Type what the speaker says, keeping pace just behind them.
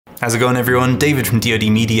How's it going, everyone? David from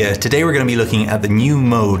dodmedia. Today we're going to be looking at the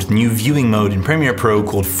new viewing mode in Premiere Pro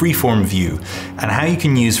called Freeform View, and how you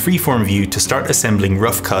can use Freeform View to start assembling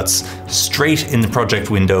rough cuts straight in the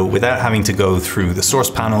project window without having to go through the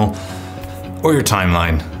source panel or your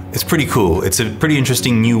timeline. It's pretty cool. It's a pretty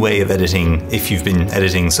interesting new way of editing if you've been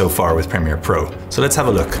editing so far with Premiere Pro. So let's have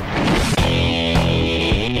a look.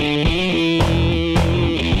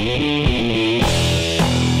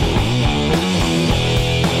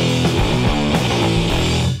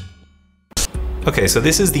 Okay, so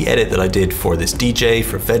this is the edit that I did for this DJ,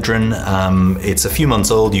 for Vedran. It's a few months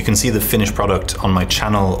old. You can see the finished product on my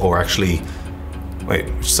channel, or actually, wait,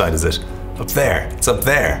 which side is it? Up there, it's up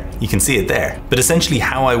there. You can see it there. But essentially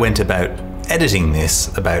how I went about editing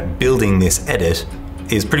this, about building this edit,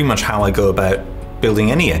 is pretty much how I go about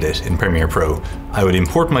building any edit in Premiere Pro. I would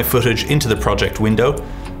import my footage into the project window,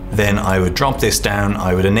 then I would drop this down,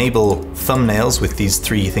 I would enable thumbnails with these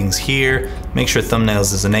three things here, make sure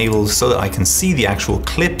thumbnails is enabled so that I can see the actual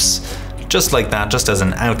clips, just like that, just as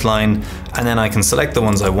an outline, and then I can select the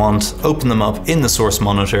ones I want, open them up in the source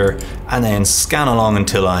monitor, and then scan along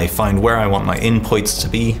until I find where I want my inputs to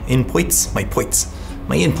be.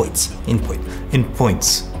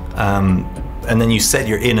 And then you set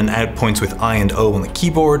your in and out points with I and O on the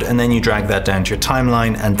keyboard, and then you drag that down to your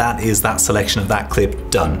timeline, and that is that selection of that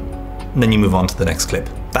clip done. And then you move on to the next clip.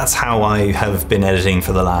 That's how I have been editing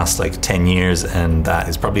for the last like 10 years, and that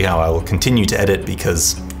is probably how I will continue to edit,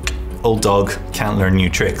 because old dog can't learn new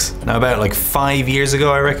tricks. Now about like 5 years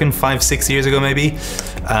ago, I reckon, 5-6 years ago maybe,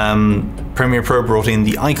 Premiere Pro brought in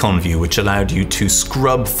the icon view, which allowed you to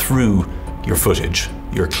scrub through your footage,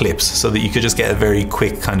 your clips, so that you could just get a very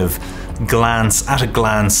quick kind of at a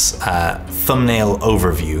glance thumbnail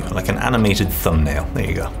overview, like an animated thumbnail. There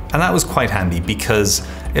you go. And that was quite handy because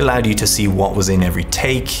it allowed you to see what was in every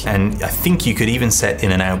take, and I think you could even set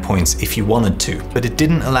in and out points if you wanted to, but it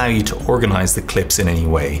didn't allow you to organize the clips in any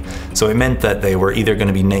way. So it meant that they were either going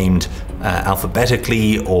to be named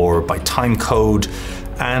alphabetically or by time code,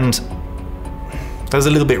 and that was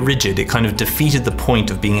a little bit rigid. It kind of defeated the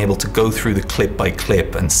point of being able to go through the clip by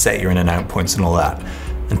clip and set your in and out points and all that.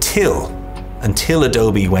 Until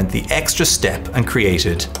Adobe went the extra step and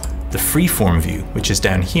created the Freeform View, which is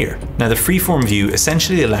down here. Now the Freeform View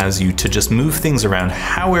essentially allows you to just move things around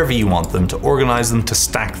however you want them, to organize them, to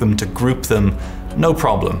stack them, to group them, no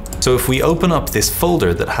problem. So if we open up this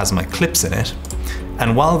folder that has my clips in it,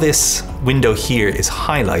 and while this window here is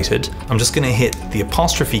highlighted, I'm just gonna hit the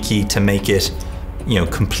apostrophe key to make it, you know,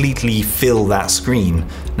 completely fill that screen.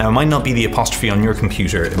 Now it might not be the apostrophe on your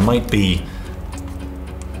computer, it might be,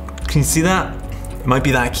 can you see that? It might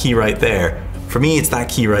be that key right there. For me, it's that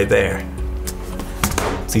key right there.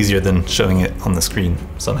 It's easier than showing it on the screen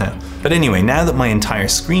somehow. But anyway, now that my entire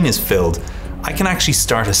screen is filled, I can actually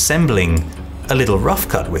start assembling a little rough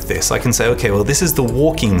cut with this. I can say, okay, well, this is the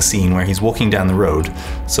walking scene where he's walking down the road.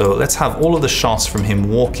 So let's have all of the shots from him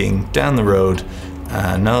walking down the road.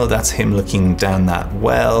 No, that's him looking down that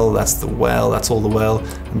well. That's the well, that's all the well.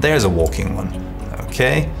 And there's a walking one,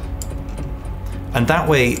 okay? And that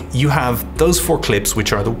way you have those 4 clips,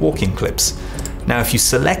 which are the walking clips. Now, if you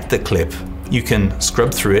select the clip, you can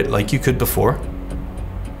scrub through it like you could before.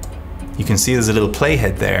 You can see there's a little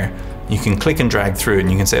playhead there. You can click and drag through it,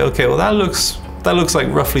 and you can say, okay, well, that looks like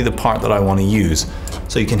roughly the part that I want to use.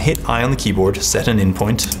 So you can hit I on the keyboard, set an in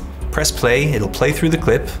point, press play, it'll play through the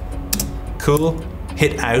clip. Cool.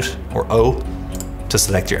 Hit out or O to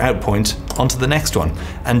select your out point onto the next one,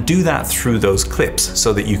 and do that through those clips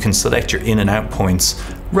so that you can select your in and out points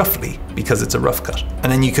roughly, because it's a rough cut. And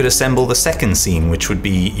then you could assemble the second scene, which would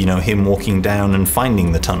be, you know, him walking down and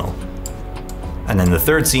finding the tunnel. And then the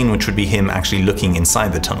third scene, which would be him actually looking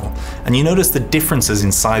inside the tunnel. And you notice the differences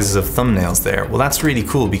in sizes of thumbnails there. Well, that's really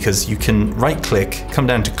cool because you can right click, come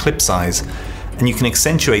down to clip size, and you can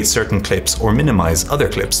accentuate certain clips or minimize other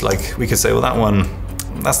clips. Like we could say, well, that one,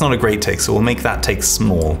 that's not a great take, so we'll make that take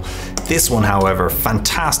small. This one, however,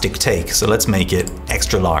 fantastic take, so let's make it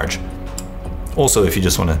extra large. Also, if you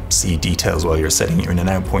just want to see details while you're setting your in and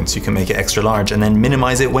out points, you can make it extra large and then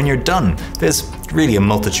minimize it when you're done. There's really a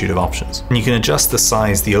multitude of options. And you can adjust the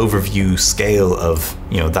size, the overview scale of,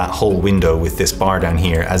 you know, that whole window with this bar down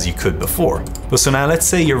here as you could before. Well, so now let's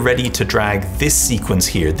say you're ready to drag this sequence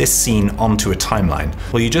here, this scene, onto a timeline.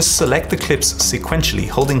 Well, you just select the clips sequentially,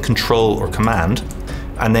 holding Control or Command,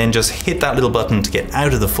 and then just hit that little button to get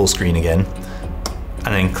out of the full screen again,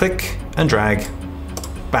 and then click and drag,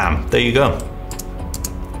 bam, there you go.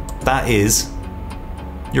 That is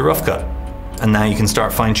your rough cut. And now you can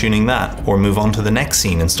start fine-tuning that, or move on to the next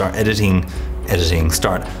scene and start editing editing,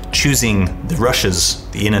 start choosing the rushes,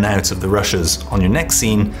 the in and outs of the rushes on your next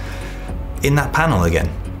scene in that panel again.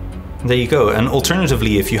 There you go. And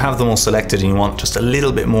alternatively, if you have them all selected and you want just a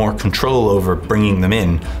little bit more control over bringing them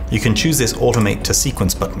in, you can choose this automate to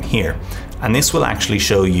sequence button here. And this will actually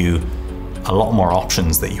show you a lot more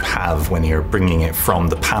options that you have when you're bringing it from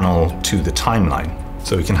the panel to the timeline.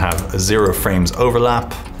 So we can have a 0 frames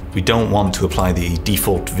overlap. We don't want to apply the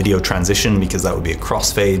default video transition because that would be a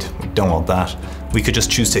crossfade. We don't want that. We could just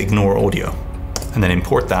choose to ignore audio and then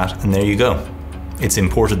import that, and there you go. It's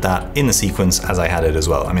imported that in the sequence as I had it as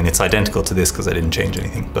well. I mean, it's identical to this because I didn't change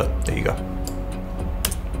anything, but there you go.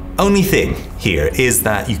 Only thing here is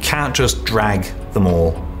that you can't just drag them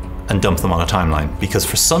all and dump them on a timeline, because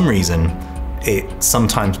for some reason, it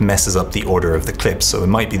sometimes messes up the order of the clips. So it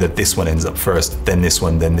might be that this one ends up first, then this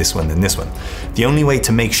one, then this one, then this one. The only way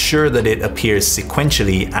to make sure that it appears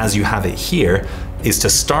sequentially as you have it here is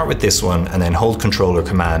to start with this one and then hold Control or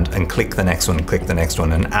Command and click the next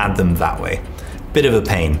one, and add them that way. Bit of a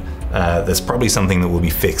pain. There's probably something that will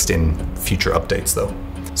be fixed in future updates though.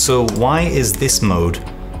 So why is this mode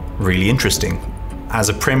really interesting? As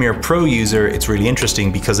a Premiere Pro user, it's really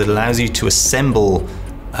interesting because it allows you to assemble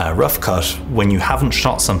rough cut when you haven't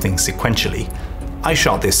shot something sequentially. I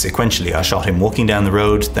shot this sequentially. I shot him walking down the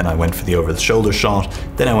road, then I went for the over the shoulder shot,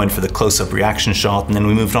 then I went for the close-up reaction shot, and then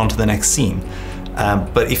we moved on to the next scene.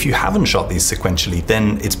 But if you haven't shot these sequentially,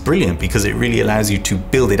 then it's brilliant because it really allows you to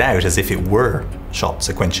build it out as if it were shot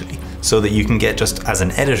sequentially, so that you can get, just as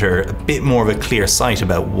an editor, a bit more of a clear sight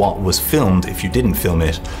about what was filmed if you didn't film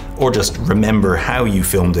it, or just remember how you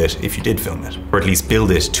filmed it if you did film it, or at least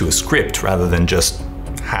build it to a script rather than just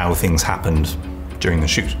how things happened during the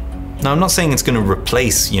shoot. Now, I'm not saying it's going to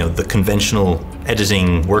replace, the conventional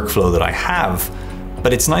editing workflow that I have,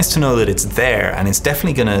 but it's nice to know that it's there, and it's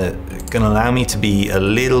definitely gonna allow me to be a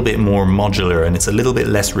little bit more modular, and it's a little bit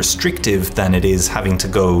less restrictive than it is having to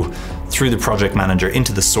go through the project manager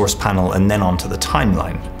into the source panel and then onto the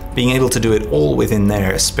timeline. Being able to do it all within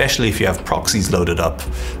there, especially if you have proxies loaded up,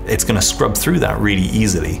 it's gonna scrub through that really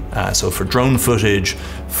easily. So for drone footage,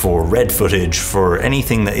 for red footage, for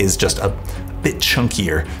anything that is just a bit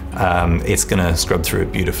chunkier, it's gonna scrub through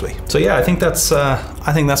it beautifully. So yeah, I think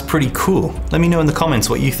that's pretty cool. Let me know in the comments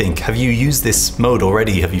what you think. Have you used this mode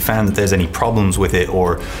already? Have you found that there's any problems with it,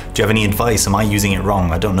 or do you have any advice? Am I using it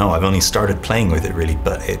wrong? I don't know. I've only started playing with it really,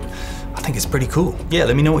 but I think it's pretty cool. Yeah,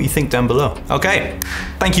 let me know what you think down below. Okay,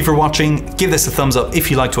 thank you for watching. Give this a thumbs up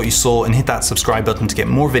if you liked what you saw, and hit that subscribe button to get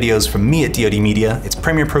more videos from me at dodmedia. It's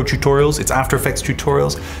Premiere Pro tutorials, it's After Effects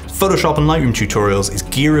tutorials, Photoshop and Lightroom tutorials, it's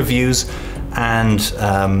gear reviews, and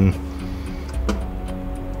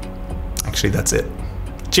actually that's it.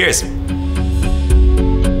 Cheers.